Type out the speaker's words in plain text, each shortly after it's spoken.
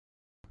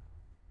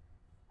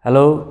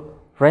Hello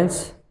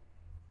friends,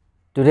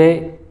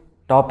 today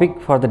topic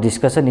for the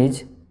discussion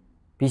is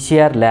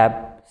PCR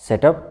lab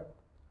setup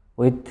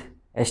with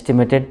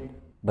estimated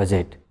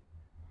budget.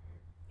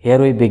 Here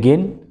we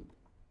begin.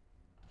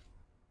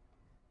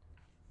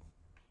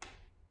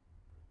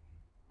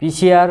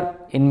 PCR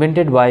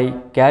invented by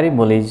Carey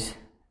Mullis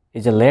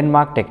is a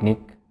landmark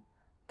technique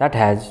that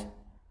has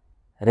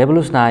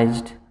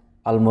revolutionized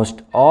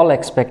almost all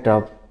aspects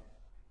of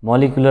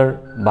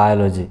molecular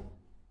biology.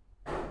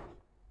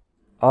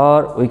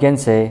 Or we can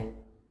say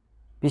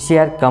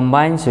PCR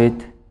combines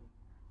with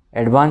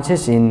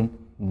advances in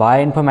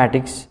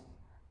bioinformatics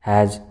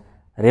has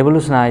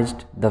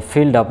revolutionized the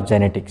field of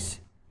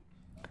genetics.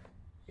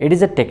 It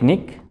is a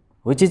technique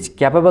which is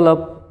capable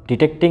of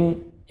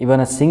detecting even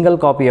a single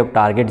copy of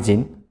target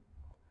gene.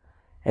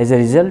 As a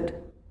result,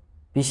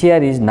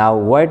 PCR is now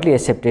widely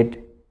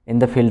accepted in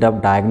the field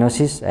of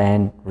diagnosis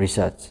and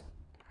research.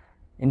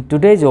 In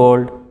today's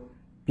world,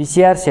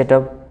 PCR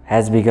setup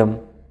has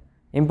become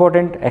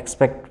important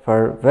aspect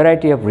for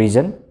variety of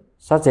reasons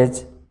such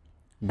as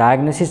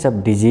diagnosis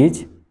of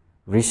disease,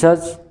 research,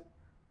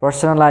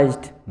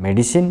 personalized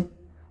medicine,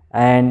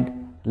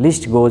 and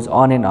list goes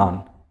on and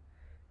on.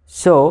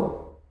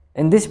 So,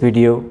 in this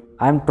video,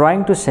 I am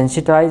trying to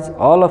sensitize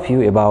all of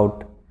you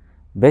about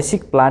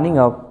basic planning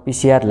of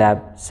PCR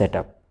lab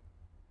setup.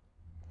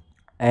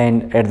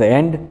 And at the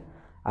end,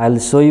 I will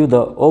show you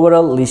the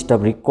overall list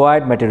of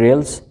required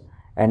materials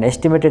and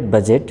estimated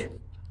budget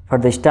for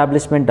the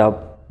establishment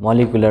of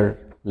molecular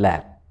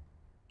lab.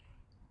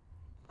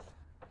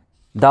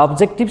 The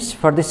objectives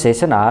for this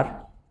session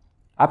are,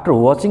 after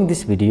watching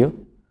this video,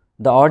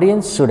 the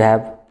audience should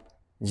have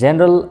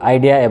general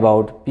idea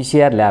about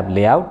PCR lab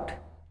layout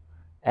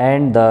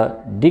and the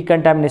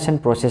decontamination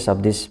process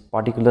of this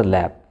particular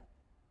lab,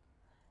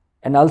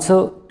 and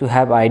also to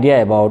have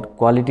idea about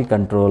quality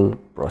control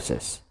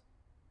process.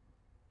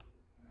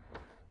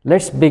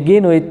 Let's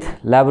begin with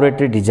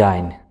laboratory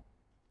design.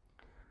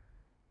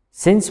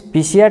 Since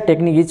PCR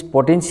technique is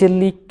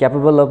potentially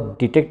capable of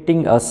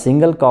detecting a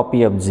single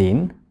copy of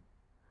gene,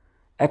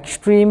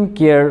 extreme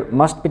care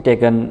must be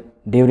taken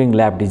during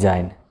lab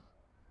design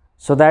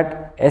so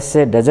that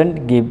assay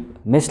doesn't give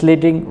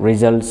misleading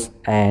results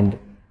and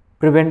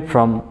prevent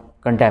from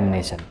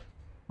contamination.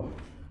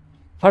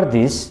 For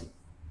this,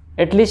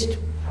 at least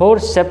 4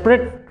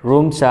 separate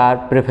rooms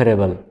are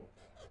preferable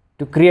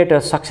to create a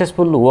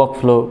successful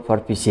workflow for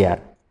PCR.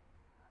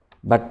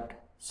 But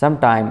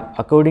sometime,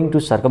 according to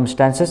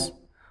circumstances,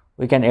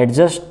 we can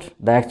adjust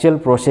the actual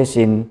process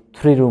in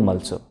 3 rooms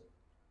also.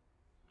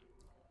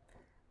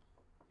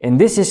 In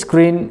this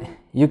screen,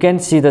 you can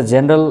see the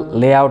general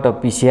layout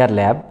of PCR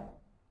lab.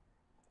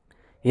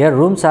 Here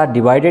rooms are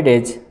divided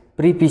as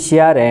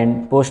pre-PCR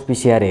and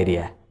post-PCR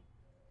area.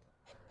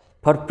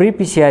 For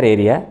pre-PCR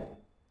area,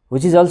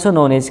 which is also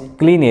known as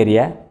clean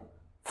area,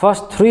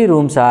 first 3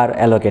 rooms are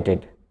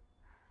allocated,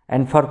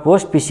 and for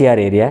post-PCR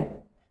area,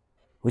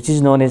 which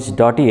is known as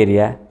dotty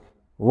area,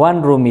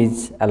 1 room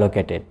is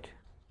allocated.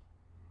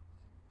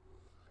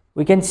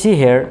 We can see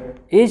here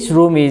each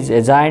room is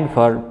assigned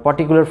for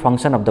particular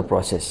function of the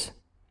process.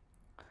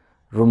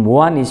 Room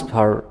 1 is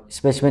for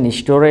specimen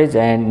storage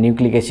and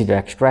nucleic acid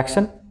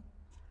extraction.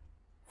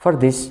 For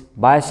this,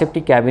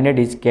 biosafety cabinet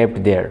is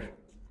kept there.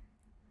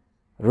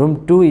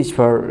 Room 2 is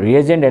for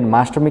reagent and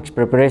master mix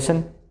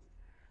preparation,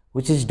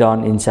 which is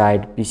done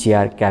inside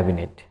PCR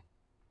cabinet.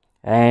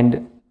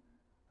 And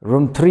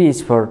room 3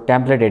 is for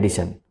template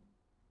addition.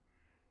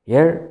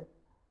 Here,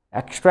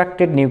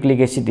 extracted nucleic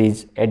acid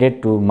is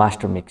added to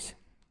master mix.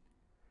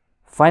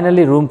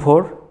 Finally, room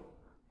 4,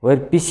 where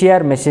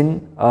PCR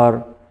machine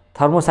or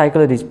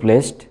thermocycler is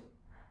placed,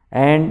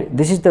 and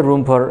this is the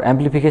room for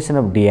amplification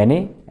of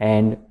DNA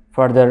and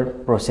further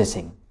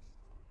processing.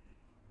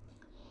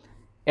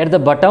 At the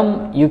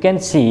bottom, you can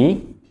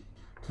see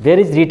there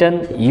is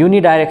written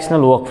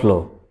unidirectional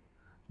workflow.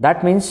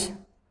 That means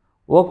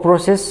work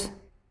process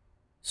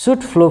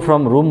should flow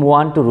from room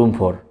 1 to room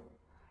 4,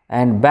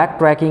 and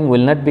backtracking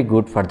will not be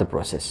good for the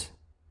process.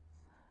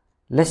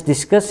 Let's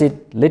discuss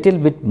it little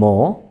bit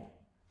more.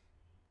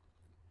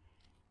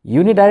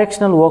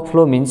 Unidirectional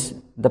workflow means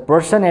the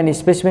person and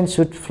specimen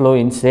should flow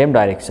in same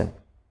direction.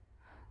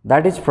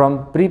 That is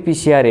from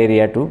pre-PCR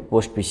area to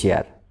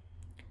post-PCR.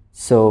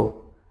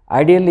 So,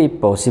 ideally if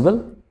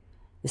possible,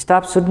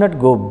 staff should not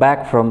go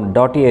back from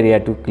dotty area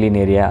to clean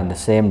area on the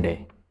same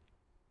day.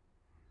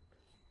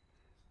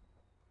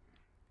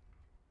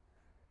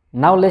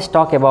 Now let's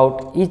talk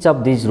about each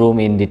of these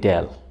rooms in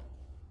detail.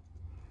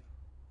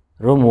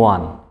 Room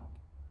 1.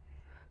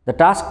 The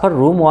tasks for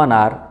room 1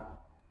 are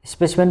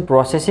specimen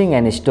processing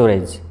and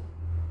storage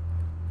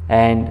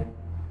and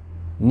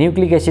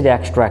nucleic acid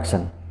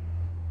extraction.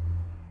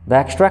 The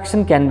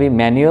extraction can be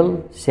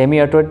manual,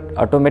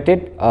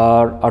 semi-automated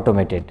or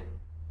automated.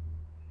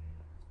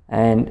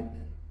 And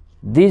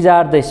these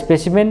are the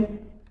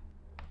specimen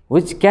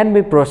which can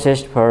be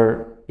processed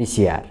for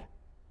PCR.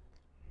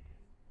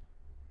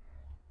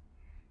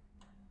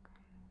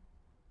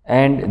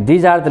 And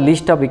these are the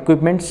list of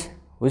equipments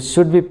which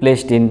should be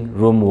placed in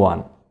room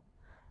 1.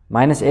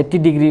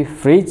 -80°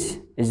 fridge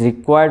is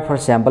required for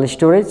sample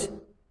storage,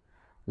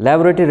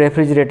 laboratory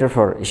refrigerator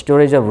for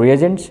storage of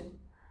reagents,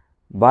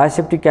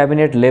 biosafety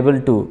cabinet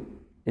level 2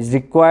 is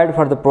required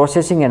for the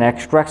processing and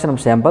extraction of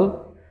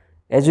sample,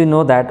 as we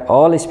know that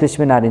all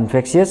specimens are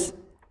infectious.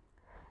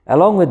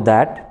 Along with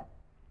that,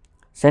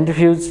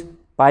 centrifuge,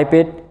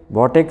 pipette,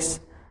 vortex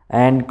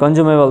and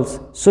consumables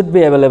should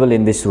be available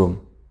in this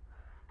room,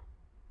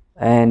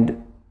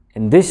 and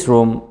in this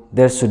room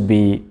there should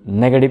be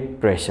negative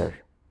pressure.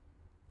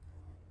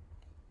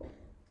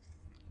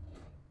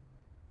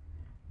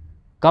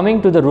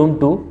 Coming to the room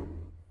 2.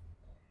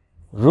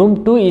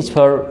 Room 2 is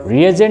for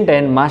reagent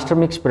and master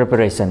mix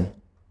preparation.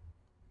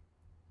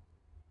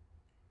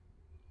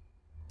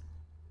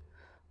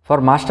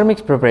 For master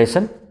mix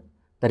preparation,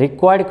 the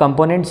required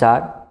components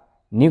are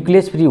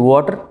nuclease-free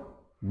water,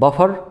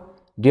 buffer,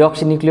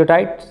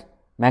 deoxynucleotides,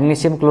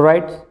 magnesium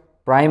chloride,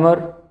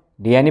 primer,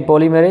 DNA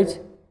polymerase,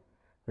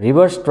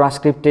 reverse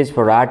transcriptase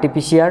for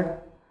RT-PCR,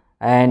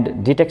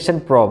 and detection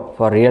probe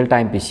for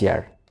real-time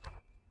PCR.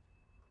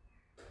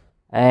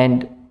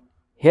 And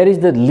here is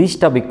the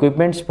list of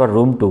equipments for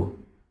room 2.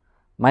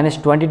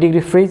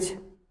 -20° fridge,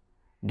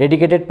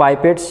 dedicated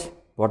pipettes,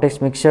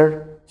 vortex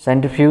mixer,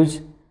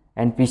 centrifuge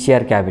and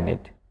PCR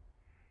cabinet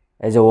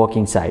as a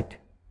working site.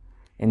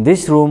 In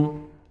this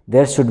room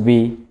there should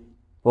be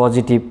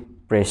positive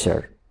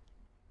pressure.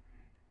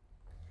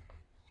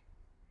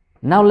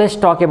 Now let's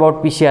talk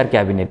about PCR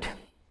cabinet.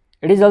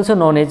 It is also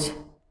known as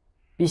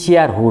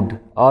PCR hood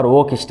or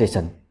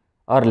workstation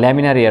or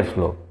laminar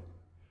airflow.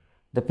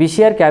 The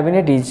PCR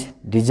cabinet is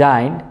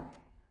designed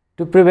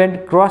to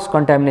prevent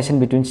cross-contamination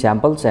between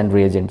samples and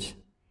reagents.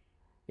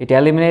 It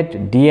eliminates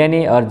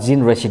DNA or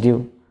gene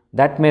residue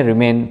that may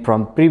remain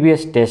from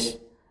previous tests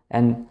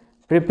and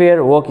prepare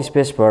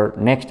workspace for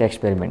next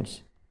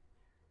experiments.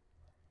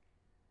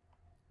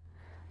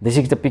 This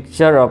is the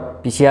picture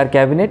of PCR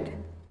cabinet.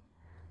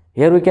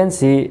 Here we can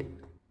see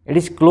it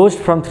is closed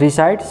from 3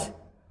 sides,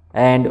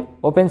 and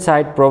open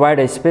side provide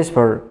a space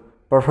for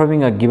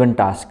performing a given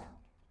task.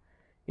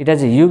 It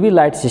has a UV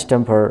light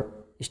system for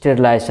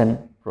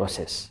sterilization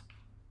process.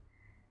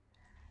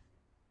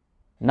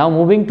 Now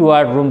moving to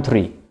our room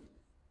 3,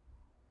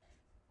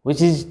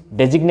 which is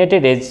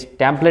designated as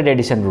template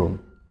addition room.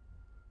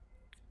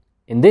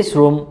 In this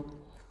room,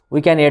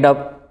 we can add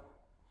up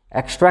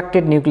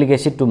extracted nucleic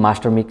acid to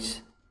master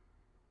mix,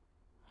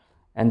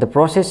 and the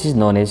process is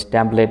known as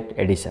template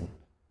addition.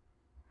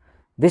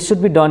 This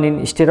should be done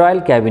in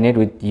sterile cabinet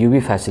with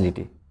UV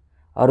facility,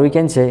 or we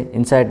can say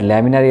inside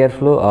laminar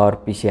airflow or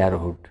PCR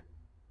hood.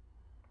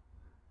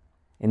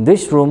 In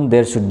this room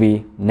there should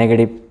be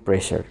negative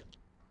pressure.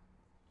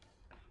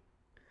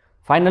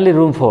 Finally,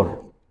 room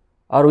 4,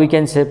 or we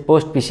can say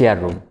post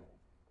PCR room.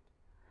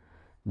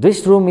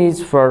 This room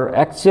is for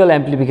actual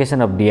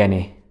amplification of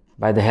DNA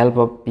by the help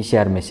of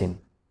PCR machine,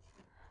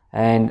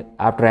 and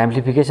after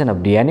amplification of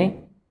DNA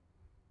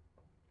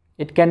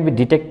it can be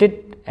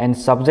detected and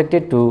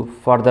subjected to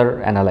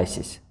further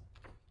analysis.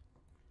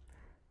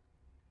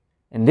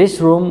 In this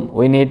room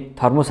we need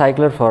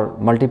thermocycler for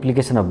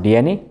multiplication of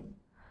DNA,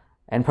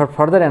 and for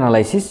further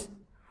analysis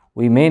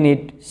we may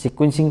need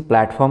sequencing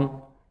platform,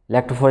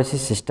 electrophoresis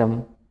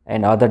system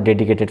and other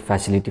dedicated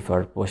facility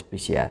for post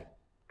PCR.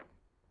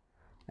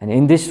 And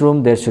in this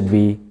room there should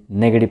be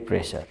negative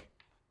pressure.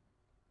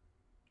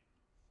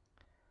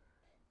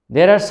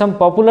 There are some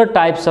popular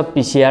types of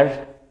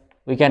PCR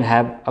we can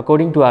have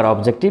according to our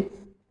objective.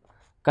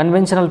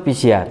 Conventional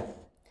PCR,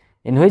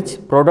 in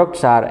which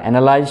products are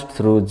analyzed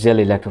through gel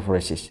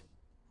electrophoresis.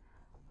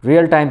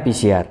 Real-time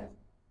PCR,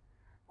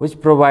 which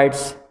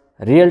provides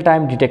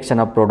real-time detection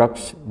of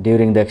products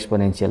during the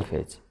exponential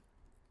phase.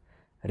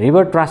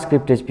 Reverse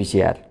transcriptase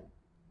PCR.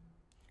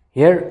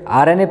 Here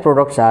RNA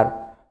products are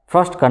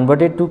first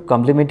converted to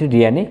complementary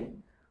DNA,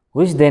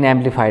 which then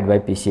amplified by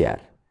PCR.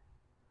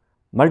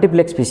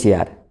 Multiplex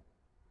PCR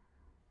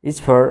is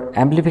for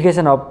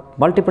amplification of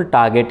multiple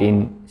target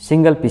in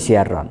single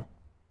PCR run.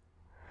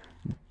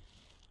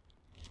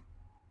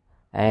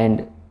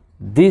 And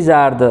these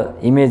are the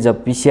image of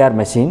PCR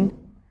machine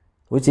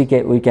which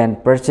we can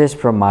purchase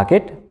from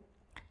market.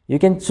 You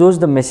can choose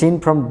the machine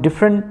from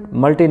different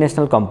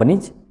multinational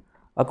companies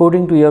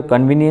according to your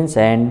convenience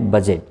and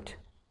budget.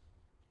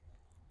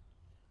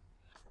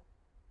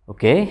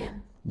 Okay,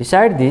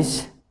 beside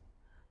this,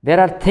 there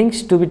are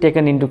things to be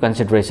taken into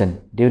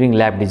consideration during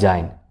lab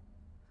design.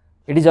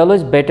 It is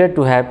always better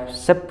to have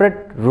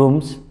separate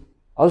rooms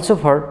also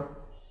for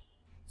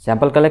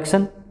sample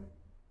collection,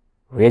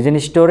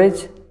 reagent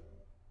storage,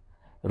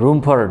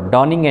 room for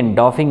donning and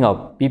doffing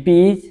of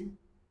PPEs,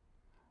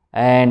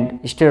 and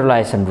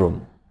sterilization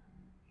room.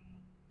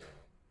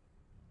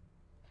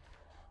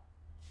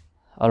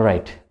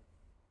 Alright,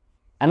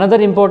 another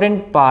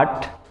important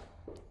part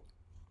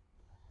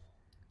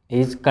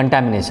is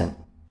contamination.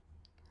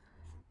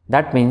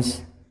 That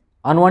means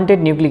unwanted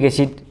nucleic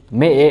acid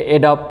may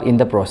add up in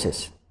the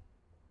process.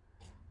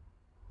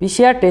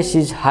 PCR test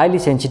is highly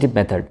sensitive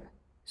method,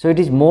 so it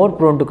is more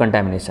prone to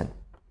contamination.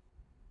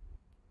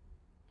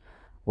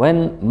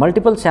 When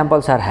multiple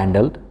samples are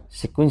handled,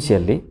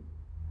 sequentially,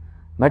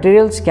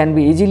 materials can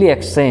be easily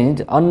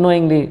exchanged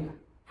unknowingly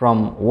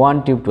from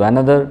one tube to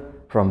another,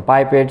 from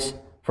pipettes,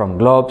 from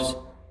globes,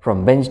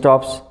 from bench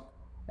tops,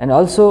 and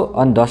also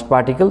on dust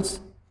particles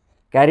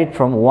carried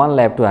from one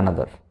lab to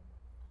another.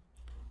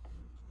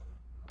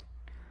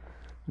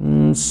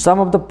 Some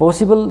of the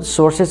possible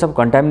sources of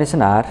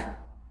contamination are: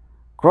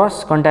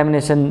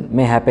 cross-contamination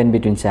may happen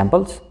between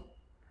samples,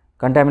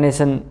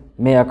 contamination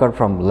may occur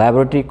from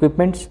laboratory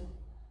equipments,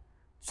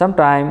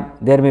 sometimes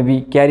there may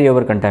be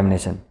carryover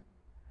contamination,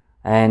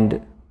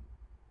 and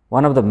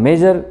one of the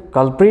major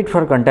culprit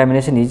for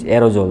contamination is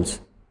aerosols.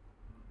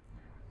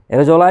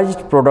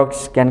 Aerosolized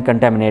products can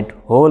contaminate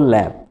whole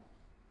lab.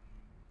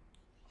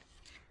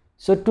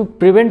 So to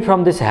prevent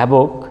from this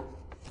havoc,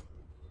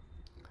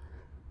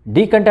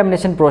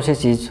 decontamination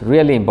process is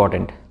really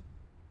important.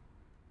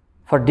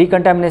 For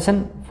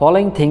decontamination,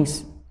 following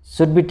things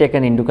should be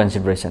taken into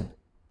consideration.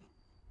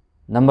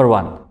 Number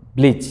 1,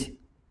 bleach.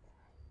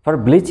 For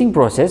bleaching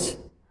process,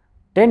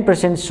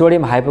 10%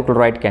 sodium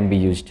hypochlorite can be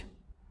used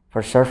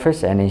for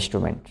surface and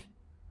instrument,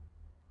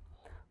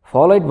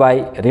 followed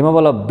by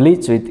removal of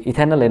bleach with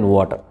ethanol and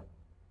water.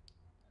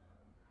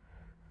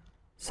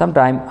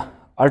 Sometimes,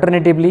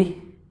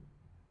 alternatively,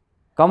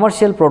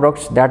 commercial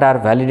products that are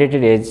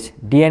validated as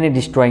DNA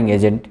destroying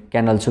agent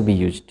can also be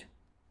used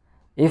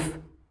if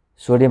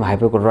sodium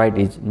hypochlorite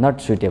is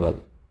not suitable.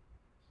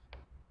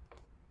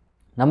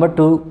 Number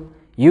 2,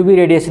 UV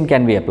radiation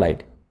can be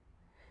applied.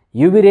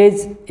 UV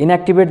rays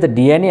inactivate the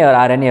DNA or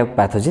RNA of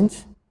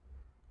pathogens.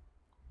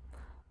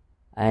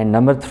 And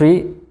number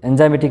 3,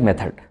 enzymatic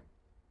method,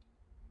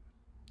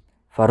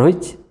 for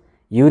which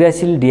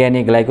uracil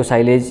DNA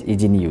glycosylase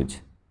is in use.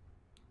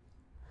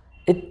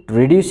 It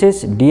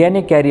reduces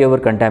DNA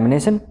carryover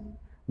contamination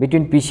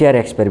between PCR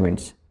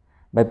experiments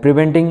by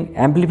preventing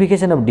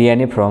amplification of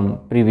DNA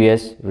from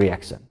previous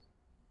reaction.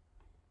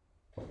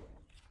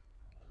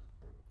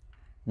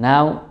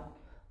 Now,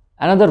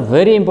 another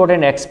very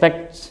important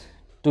aspect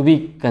to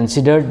be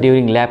considered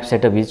during lab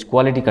setup is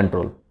quality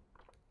control.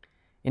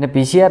 In a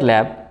PCR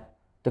lab,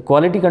 the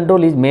quality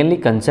control is mainly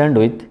concerned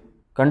with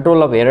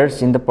control of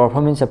errors in the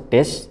performance of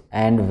tests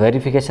and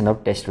verification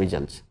of test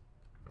results.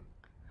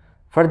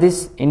 For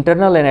this,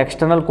 internal and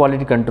external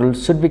quality control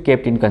should be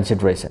kept in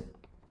consideration.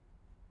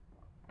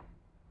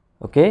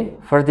 Okay,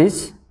 for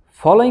this,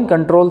 following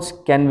controls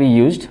can be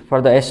used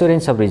for the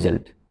assurance of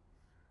result.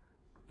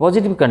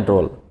 Positive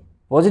control.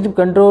 Positive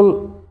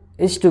control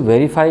is to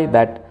verify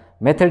that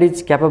method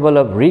is capable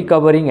of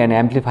recovering and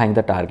amplifying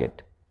the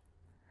target.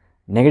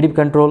 Negative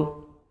control.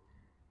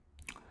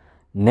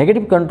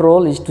 Negative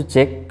control is to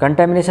check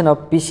contamination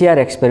of PCR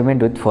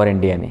experiment with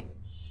foreign DNA.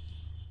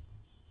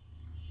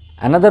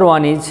 Another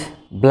one is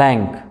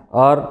blank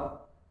or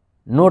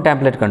no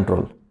template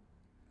control.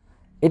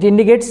 It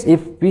indicates if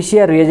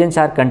PCR reagents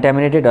are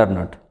contaminated or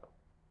not.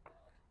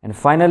 And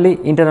finally,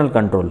 internal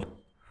control,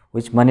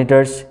 which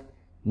monitors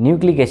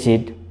nucleic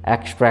acid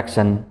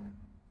extraction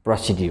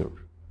procedure.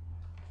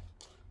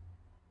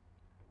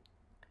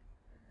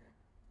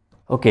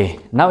 Okay,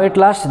 now at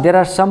last there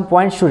are some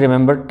points to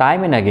remember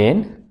time and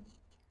again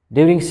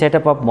during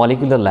setup of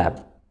molecular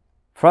lab.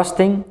 First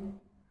thing,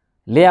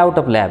 layout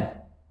of lab.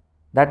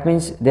 That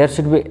means there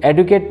should be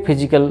adequate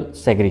physical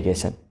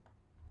segregation.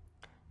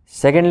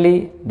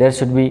 Secondly, there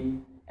should be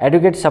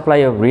adequate supply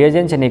of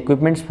reagents and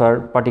equipments for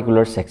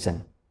particular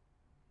section.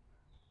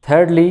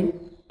 Thirdly,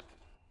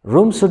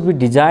 rooms should be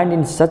designed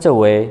in such a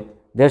way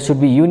there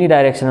should be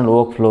unidirectional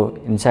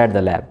workflow inside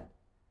the lab.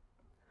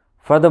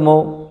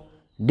 Furthermore,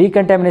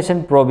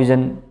 decontamination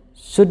provision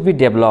should be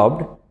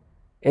developed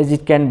as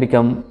it can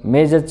become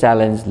major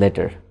challenge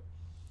later.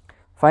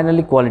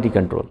 Finally, quality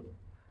control.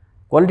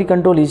 Quality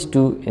control is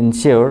to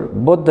ensure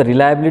both the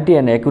reliability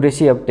and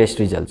accuracy of test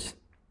results.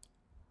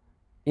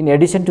 In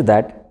addition to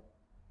that,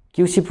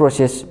 QC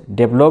process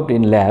developed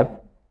in lab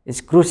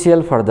is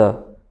crucial for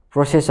the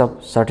process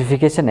of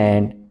certification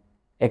and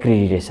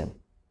accreditation.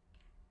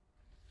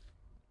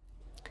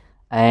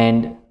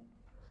 And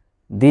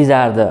these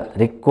are the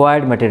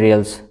required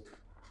materials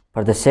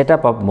for the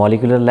setup of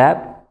molecular lab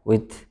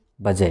with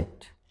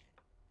budget.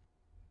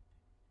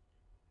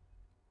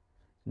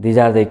 These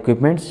are the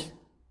equipments.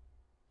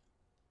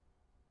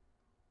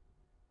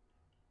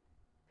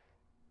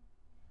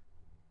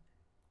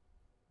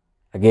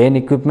 Again,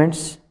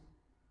 equipments.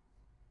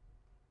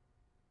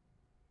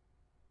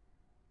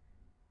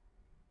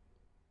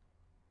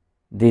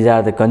 These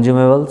are the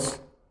consumables.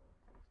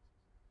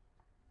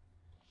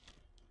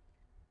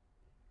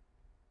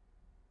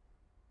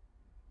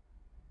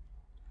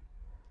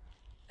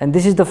 And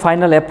this is the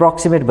final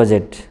approximate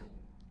budget.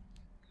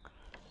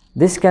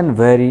 This can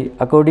vary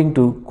according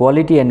to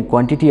quality and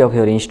quantity of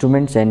your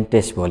instruments and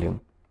test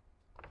volume.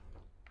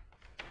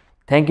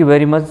 Thank you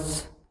very much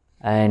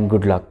and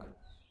good luck.